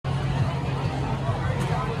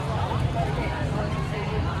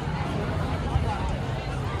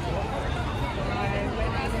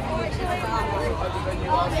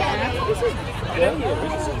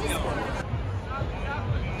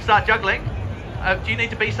start juggling. Do you need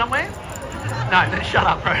to be somewhere? No, then shut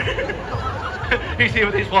up, bro. He's here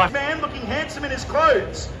with his wife. Man looking handsome in his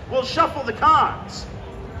clothes will shuffle the cards.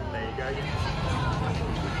 There you go.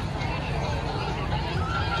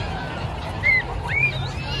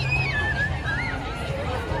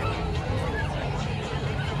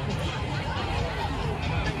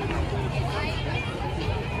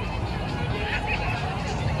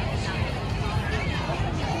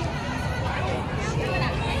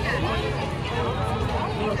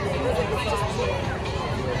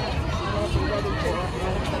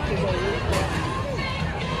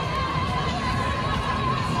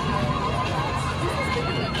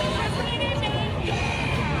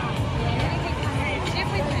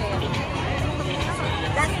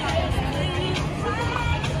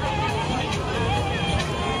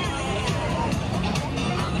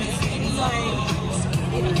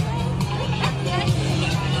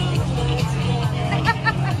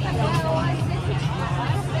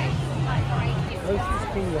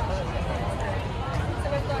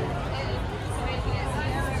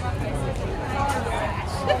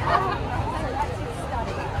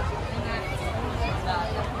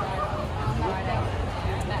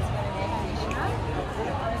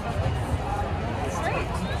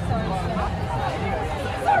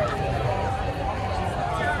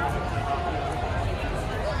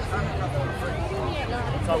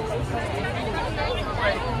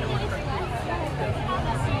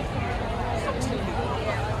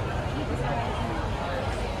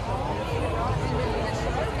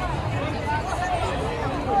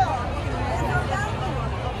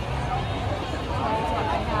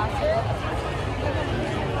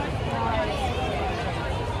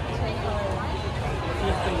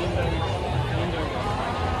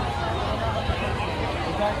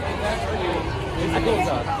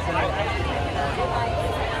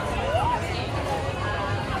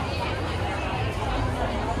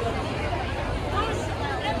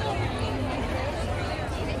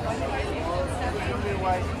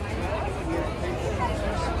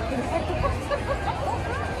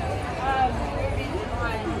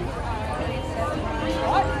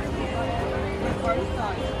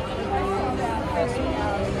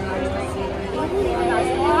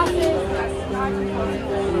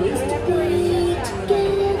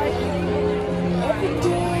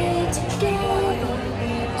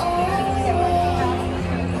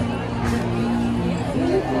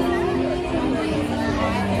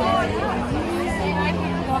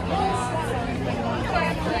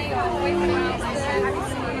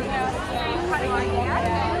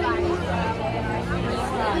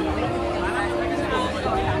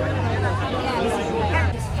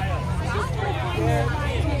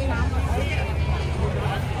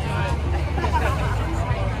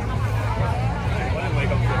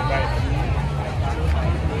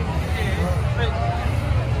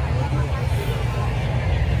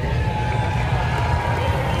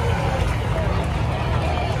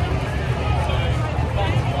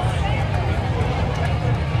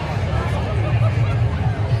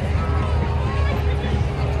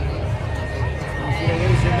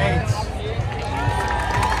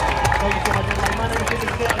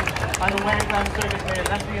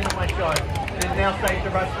 That's the end of my show. It is now safe to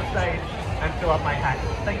rush the stage and fill up my hat.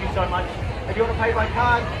 Thank you so much. If you want to pay by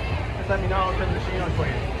card, just let me know. I'll turn the machine on for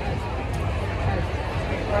you.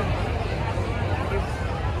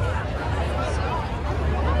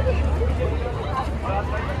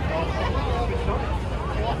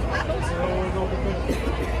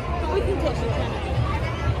 We can touch your channel.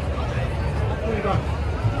 What have you got?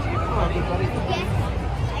 Oh, good buddy. Yes,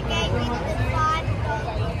 I gave you the $5.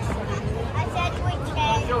 I said we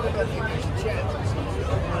can. And you got it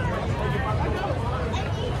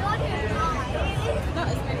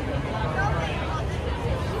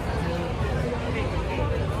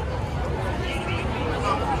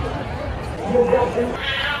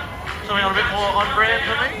Something on a bit more on brand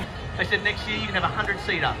for me. They said next year you can have a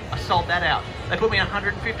 100-seater. I sold that out. They put me in a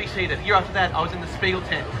 150-seater. The year after that, I was in the Spiegel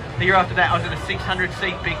tent. The year after that, I was in a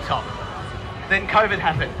 600-seat big top. Then COVID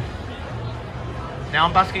happened. Now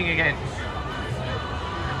I'm busking again.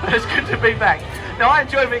 But it's good to be back. Now I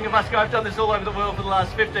enjoy being a busker. I've done this all over the world for the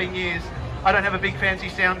last 15 years. I don't have a big fancy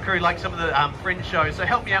sound crew like some of the Fringe shows, so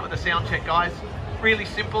help me out with the sound check, guys. Really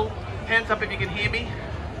simple. Hands up if you can hear me.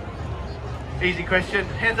 Easy question.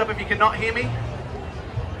 Hands up if you cannot hear me.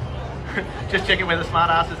 Just checking where the smart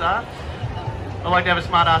asses are. I like to have a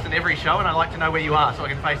smart ass in every show, and I like to know where you are so I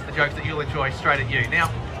can face the jokes that you'll enjoy straight at you. Now,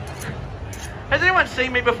 has anyone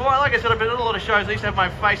seen me before? Like I said, I've been at a lot of shows. I used to have my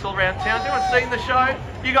face all around town. Has anyone seen the show?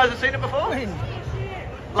 You guys have seen it before? When?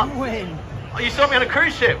 Oh, you saw me on a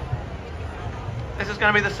cruise ship. This is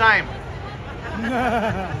going to be the same.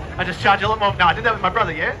 I just charge a lot more. No, I did that with my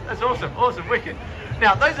brother, yeah? That's awesome, awesome, wicked.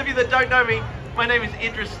 Now, those of you that don't know me, my name is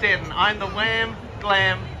Idris Stenton. I'm the Wham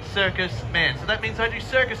Glam Circus Man. So that means I do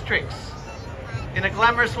circus tricks in a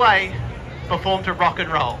glamorous way, performed to rock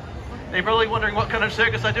and roll. Now, you're probably wondering what kind of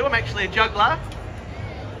circus I do. I'm actually a juggler.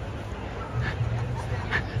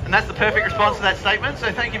 And that's the perfect response to that statement,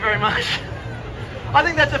 so thank you very much. I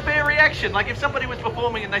think that's a fair reaction. Like if somebody was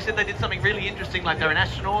performing and they said they did something really interesting, like they're an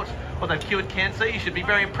astronaut or they've cured cancer, you should be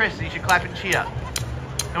very impressed and you should clap and cheer.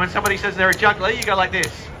 And when somebody says they're a juggler, you go like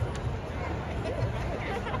this.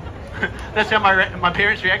 That's how my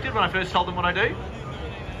parents reacted when I first told them what I do.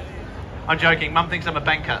 I'm joking, Mum thinks I'm a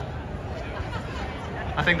banker.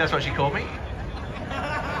 I think that's what she called me.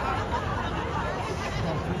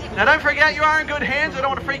 Now don't forget, you are in good hands. I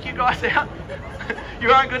don't want to freak you guys out.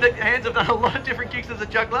 You are in good hands. I've done a lot of different gigs as a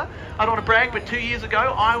juggler. I don't want to brag, but 2 years ago,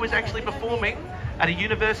 I was actually performing at a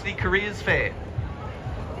university careers fair.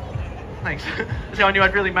 Thanks. That's how I knew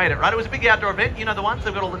I'd really made it, right? It was a big outdoor event. You know the ones?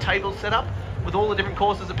 They've got all the tables set up with all the different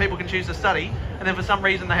courses that people can choose to study. And then for some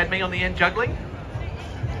reason, they had me on the end juggling.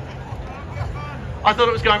 I thought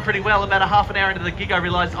it was going pretty well. About a half an hour into the gig, I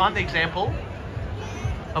realised I'm the example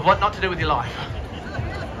of what not to do with your life.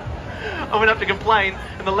 I went up to complain,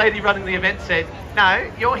 and the lady running the event said, "No,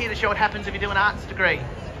 you're here to show what happens if you do an arts degree."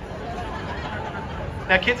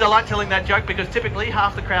 Now kids, I like telling that joke because typically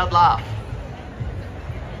half the crowd laugh.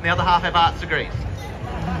 And the other half have arts degrees.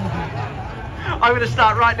 I'm going to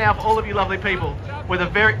start right now for all of you lovely people with a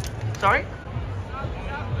very... Sorry?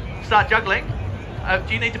 Start juggling?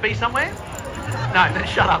 Do you need to be somewhere? No, then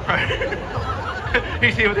shut up, bro.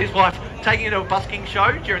 He's here with his wife, taking you to a busking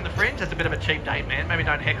show during the Fringe. That's a bit of a cheap date, man. Maybe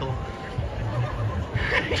don't heckle.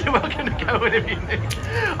 You're welcome to go whenever you need.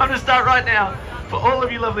 I'm going to start right now for all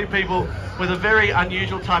of you lovely people with a very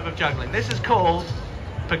unusual type of juggling. This is called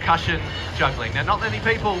percussion juggling. Now, not many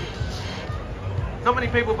people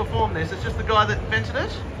perform this. It's just the guy that invented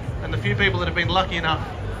it and the few people that have been lucky enough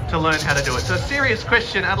to learn how to do it. So, serious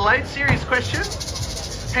question, Adelaide. Serious question.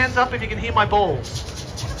 Hands up if you can hear my balls.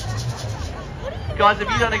 Guys, if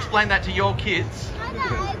you don't explain that to your kids,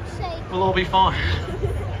 we'll all be fine.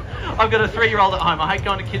 I've got a 3-year-old at home. I hate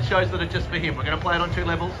going to kids shows that are just for him. We're going to play it on 2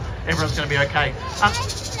 levels. Everyone's going to be okay.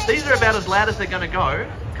 These are about as loud as they're going to go.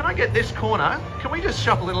 Can I get this corner? Can we just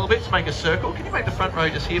shuffle it a little bit to make a circle? Can you make the front row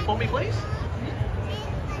just here for me, please?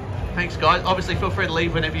 Thanks, guys. Obviously, feel free to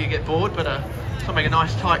leave whenever you get bored, but so make a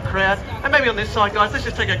nice, tight crowd. And maybe on this side, guys, let's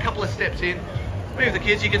just take a couple of steps in. Move the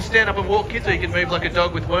kids. You can stand up and walk, kids, or you can move like a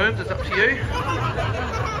dog with worms. It's up to you.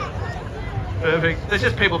 Perfect. There's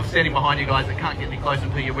just people standing behind you guys that can't get any closer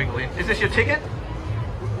until you wiggle in. Is this your ticket?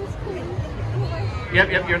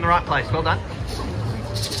 Yep, you're in the right place. Well done.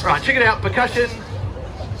 Right, check it out. Percussion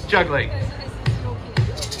juggling.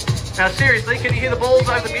 Now, seriously, can you hear the balls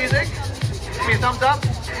over the music? Give me a thumbs up.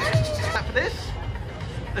 For this.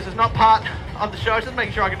 This is not part of the show. Just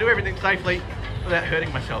making sure I can do everything safely without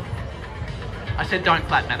hurting myself. I said don't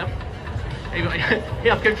clap, madam.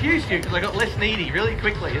 Yeah, I've confused you because I got less needy really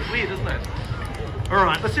quickly. It's weird, isn't it? All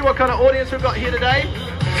right, let's see what kind of audience we've got here today.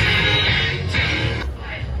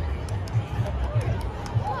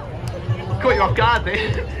 Caught you off guard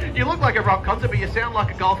there. You look like a rock concert, but you sound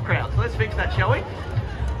like a golf crowd. So let's fix that, shall we?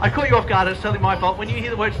 I caught you off guard. It's totally my fault. When you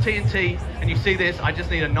hear the words TNT and you see this, I just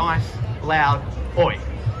need a nice, loud oi.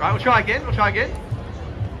 Right, we'll try again.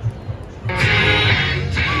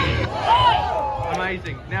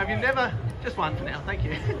 Amazing. Now, if you've never... Just one for now, thank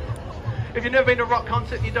you. If you've never been to a rock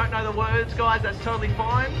concert and you don't know the words, guys, that's totally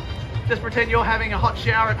fine. Just pretend you're having a hot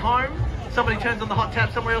shower at home. Somebody turns on the hot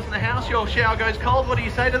tap somewhere else in the house. Your shower goes cold. What do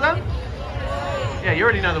you say to them? Yeah, you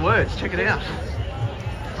already know the words. Check it out.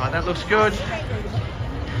 Right, that looks good.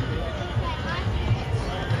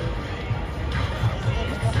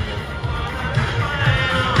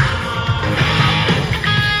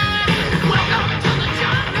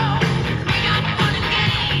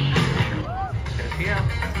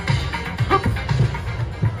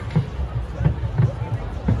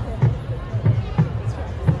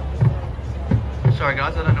 Sorry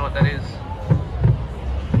guys, I don't know what that is.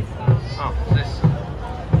 Oh, this.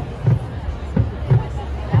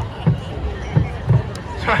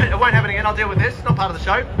 Sorry, it won't happen again. I'll deal with this. It's not part of the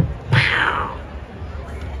show.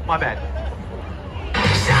 My bad.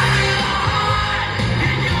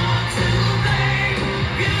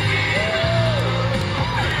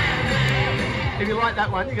 If you like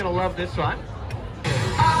that one, you're going to love this one.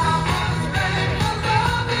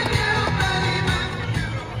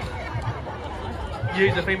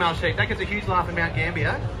 Use a female sheep. That gets a huge laugh in Mount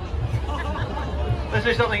Gambier. Let's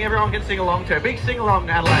do something everyone can sing along to. Big sing along,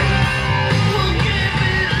 Adelaide.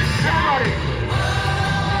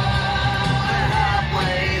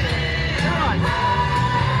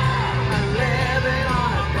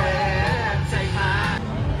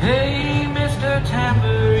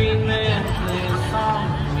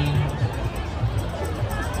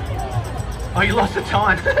 Oh, you lost the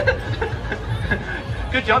time.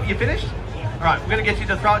 Good job, you finished? All right, we're going to get you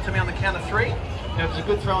to throw it to me on the count of 3. Now, if it's a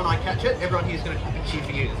good throw and I catch it, everyone here's going to clap and cheer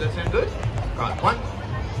for you. Does that sound good? All right, 1,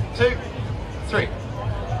 2, 3.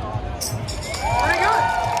 Very good.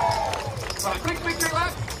 Right, quick victory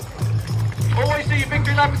lap. Always do your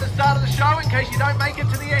victory lap at the start of the show in case you don't make it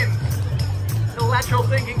to the end. Little lateral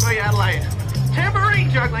thinking for you, Adelaide.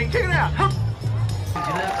 Tambourine juggling, check it out.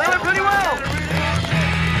 That went pretty well.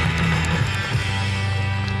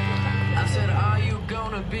 I said, are you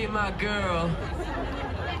gonna be my girl?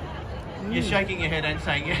 You're shaking your head and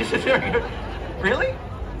saying yes. Very good. Really?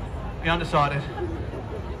 You're undecided.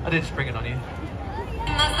 I did spring it on you.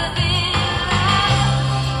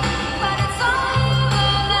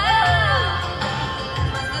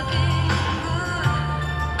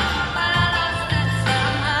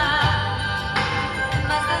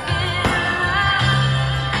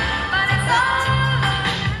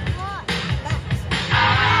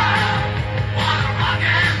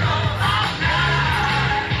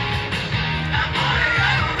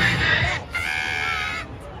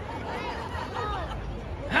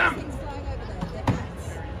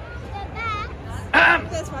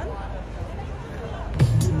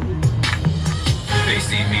 They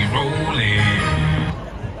see me rolling.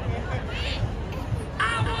 I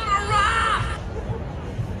wanna rock.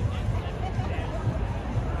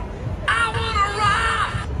 I wanna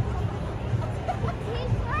rock.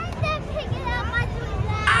 He's trying to pick it up by doing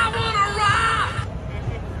that. I wanna rock.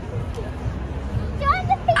 Trying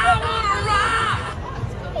to pick I it wanna up. rock.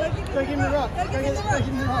 Go give him the rock. Go give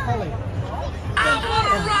him the rock, Holly. I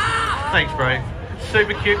wanna rock. Thanks, bro.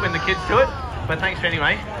 Super cute when the kids do it, but thanks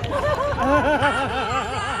anyway.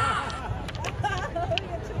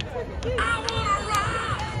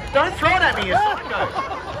 Don't throw it at me, you psycho!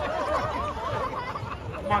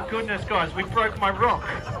 My goodness, guys, we broke my rock.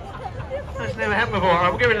 That's never happened before. All right,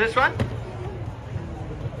 we'll get rid of this one.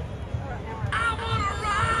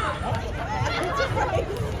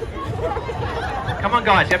 Come on,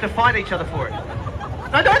 guys, you have to fight each other for it.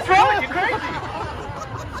 No, don't throw it, you're crazy!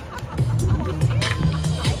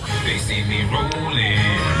 They see me rolling.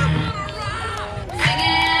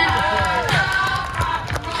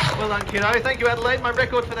 Well done, kiddo. Thank you, Adelaide. My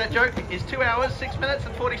record for that joke is 2 hours, 6 minutes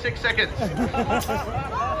and 46 seconds. All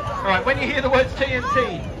right, when you hear the words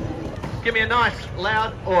TNT, give me a nice,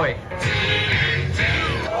 loud oi.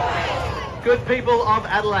 Good people of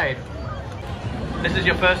Adelaide. This is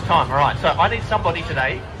your first time, all right? So I need somebody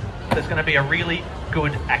today that's going to be a really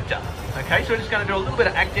good actor. Okay, so we're just going to do a little bit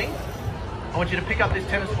of acting. I want you to pick up this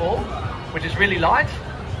tennis ball, which is really light.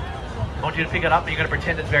 I want you to pick it up and you're going to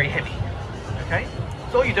pretend it's very heavy. Okay?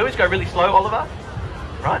 So all you do is go really slow, Oliver.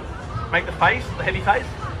 Right? Make the face, the heavy face.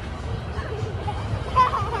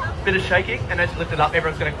 Bit of shaking, and as you lift it up,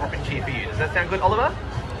 everyone's going to clap and cheer for you. Does that sound good, Oliver?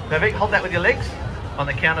 Perfect. Hold that with your legs on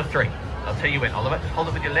the count of 3. I'll tell you when, Oliver. Just hold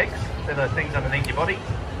it with your legs. They're the things underneath your body.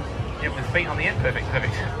 Yep, with feet on the end. Perfect,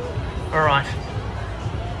 perfect. All right.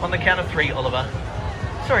 On the count of 3, Oliver.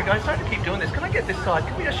 Sorry, guys, sorry to keep doing this. Can I get this side?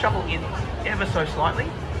 Can we just shuffle in ever so slightly?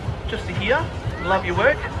 Just to here. Love your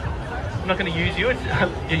work. I'm not going to use you.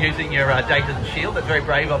 You're using your data shield. That's very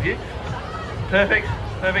brave of you. Perfect,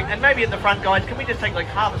 perfect. And maybe at the front, guys, can we just take like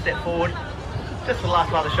half a step forward? Just for the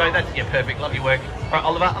last part of the show. That's, yeah, perfect. Love your work. All right,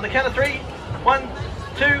 Oliver, on the count of 3. 1,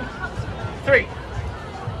 2, 3.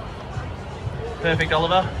 Perfect,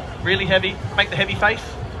 Oliver. Really heavy. Make the heavy face.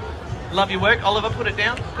 Love your work. Oliver, put it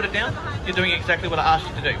down. Put it down. You're doing exactly what I asked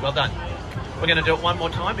you to do. Well done. We're going to do it one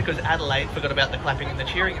more time because Adelaide forgot about the clapping and the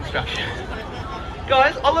cheering instruction.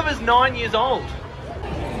 Guys, Oliver's 9 years old.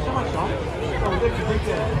 So much time.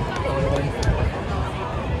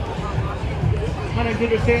 My name's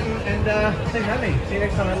Idris and thanks for having me. See you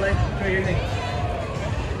next time, Adelaide. Enjoy your evening.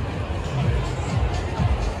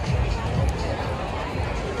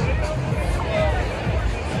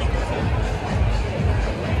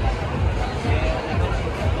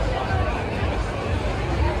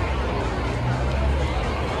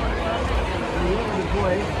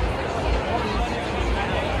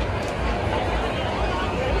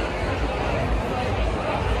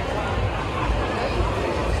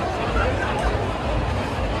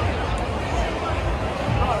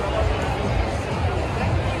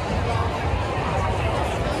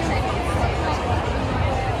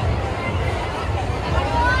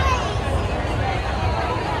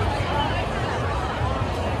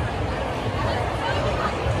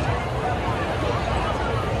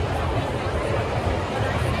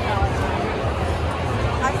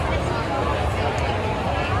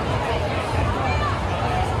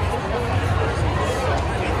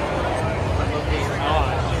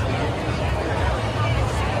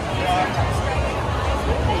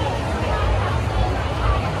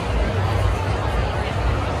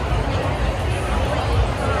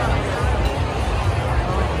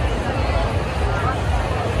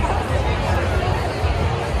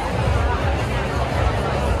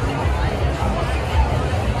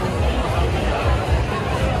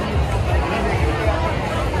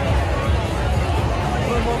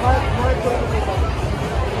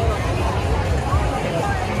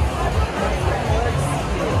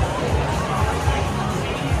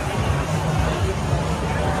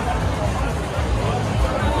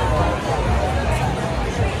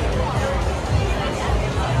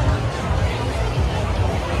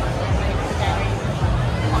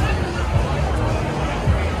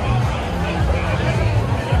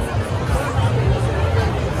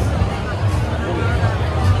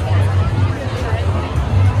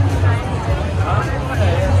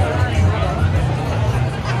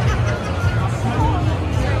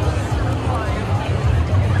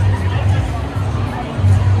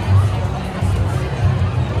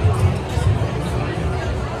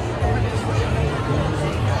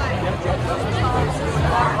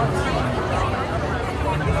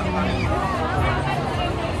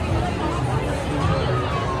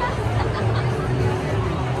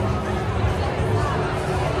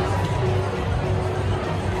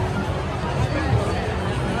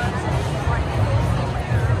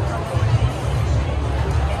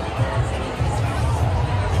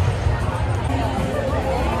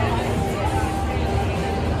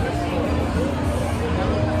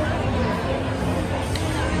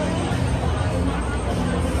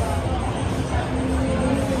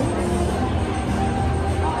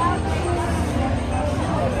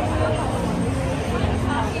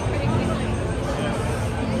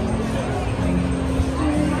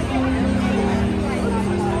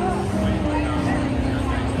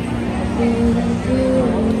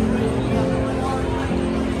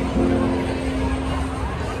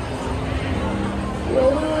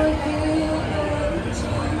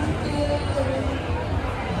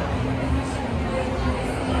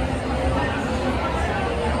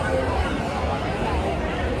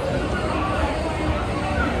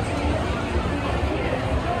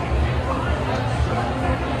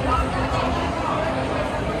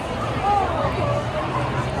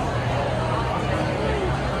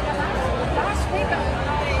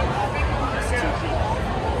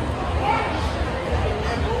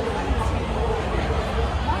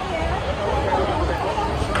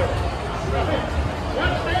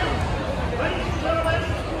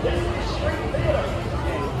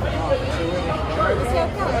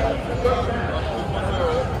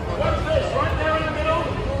 What's this? Right there in the middle,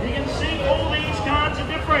 you can see all these cards are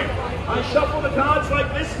different. I shuffle the cards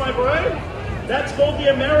like this, my bro. That's called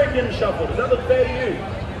the American shuffle. Does that look fair to you?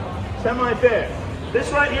 Semi-fair.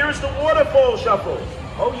 This right here is the waterfall shuffle.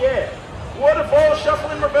 Oh yeah. Waterfall shuffle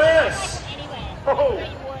in reverse. Oh,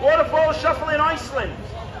 waterfall shuffle in Iceland.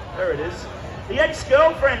 There it is. The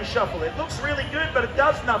ex-girlfriend shuffle. It looks really good, but it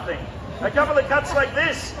does nothing. A couple of cuts like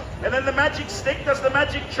this, and then the magic stick does the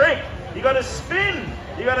magic trick. You got to spin.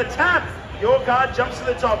 You got to tap. Your card jumps to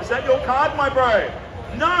the top. Is that your card, my bro?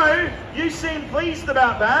 No, you seem pleased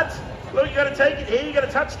about that. Look, you got to take it here. You got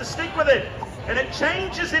to touch the stick with it, and it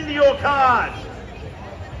changes into your card.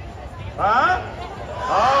 Huh?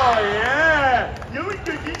 Oh yeah.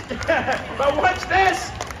 But watch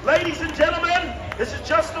this, ladies and gentlemen. This is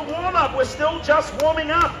just a warm-up. We're still just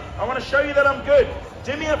warming up. I want to show you that I'm good.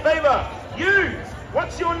 Do me a favor. You,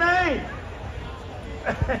 what's your name?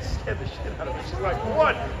 Scared the shit out of her. She's like,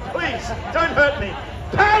 what? Please, don't hurt me.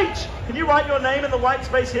 Paige! Can you write your name in the white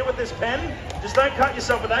space here with this pen? Just don't cut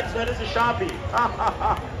yourself with that, because that is a Sharpie.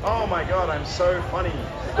 Oh my God, I'm so funny.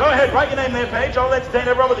 Go ahead, write your name there, Paige. I'll entertain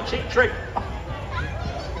everyone with a cheap trick.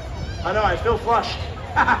 I know, I feel flushed.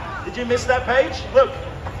 Did you miss that, Paige? Look.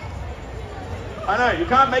 I know, you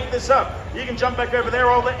can't make this up. You can jump back over there,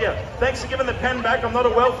 I'll let you. Thanks for giving the pen back. I'm not a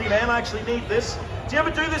wealthy man, I actually need this. Do you ever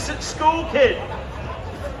do this at school, kid?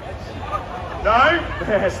 No?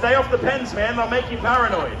 Stay off the pens, man. They'll make you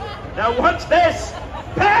paranoid. Now watch this.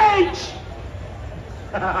 Paige!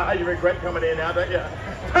 You regret coming here now, don't you?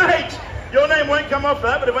 Paige! Your name won't come off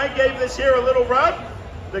that, but if I gave this here a little rub,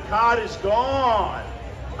 the card is gone.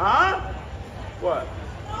 Huh? What?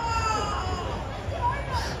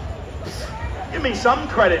 Give me some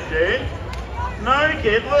credit, dude. No,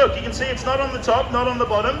 kid, look, you can see it's not on the top, not on the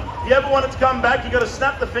bottom. You ever want it to come back, you got to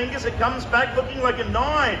snap the fingers, it comes back looking like a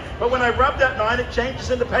 9. But when I rub that 9, it changes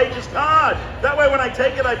into Paige's card. That way when I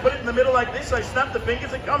take it, I put it in the middle like this, I snap the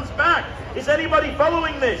fingers, it comes back. Is anybody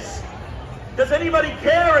following this? Does anybody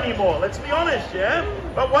care anymore? Let's be honest, yeah?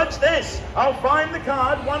 But watch this. I'll find the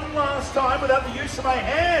card one last time without the use of my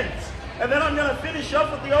hands. And then I'm going to finish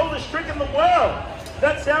up with the oldest trick in the world. Does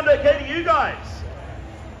that sound okay to you guys?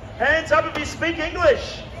 Hands up if you speak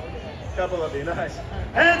English. A couple of you, nice.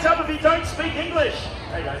 Hands up if you don't speak English.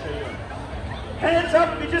 Hey guys, how you doing? Hands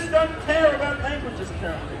up if you just don't care about languages,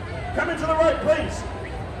 apparently. Come into the right, please.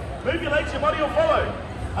 Move your legs, your body will follow.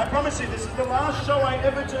 I promise you, this is the last show I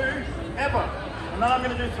ever do, ever. And then I'm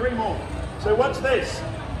going to do 3 more. So watch this.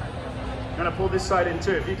 I'm going to pull this side in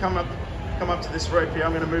too. If you come up to this rope here,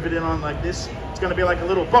 I'm going to move it in on like this. It's going to be like a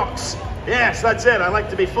little box. Yes, that's it. I like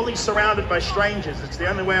to be fully surrounded by strangers. It's the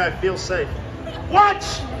only way I feel safe.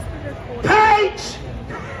 Watch! Paige!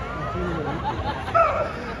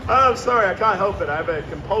 Oh, sorry, I can't help it. I have a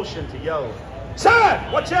compulsion to yell. Sir,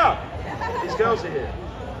 watch out! These girls are here.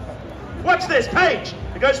 Watch this, Paige.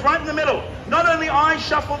 It goes right in the middle. Not only I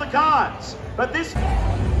shuffle the cards, but this...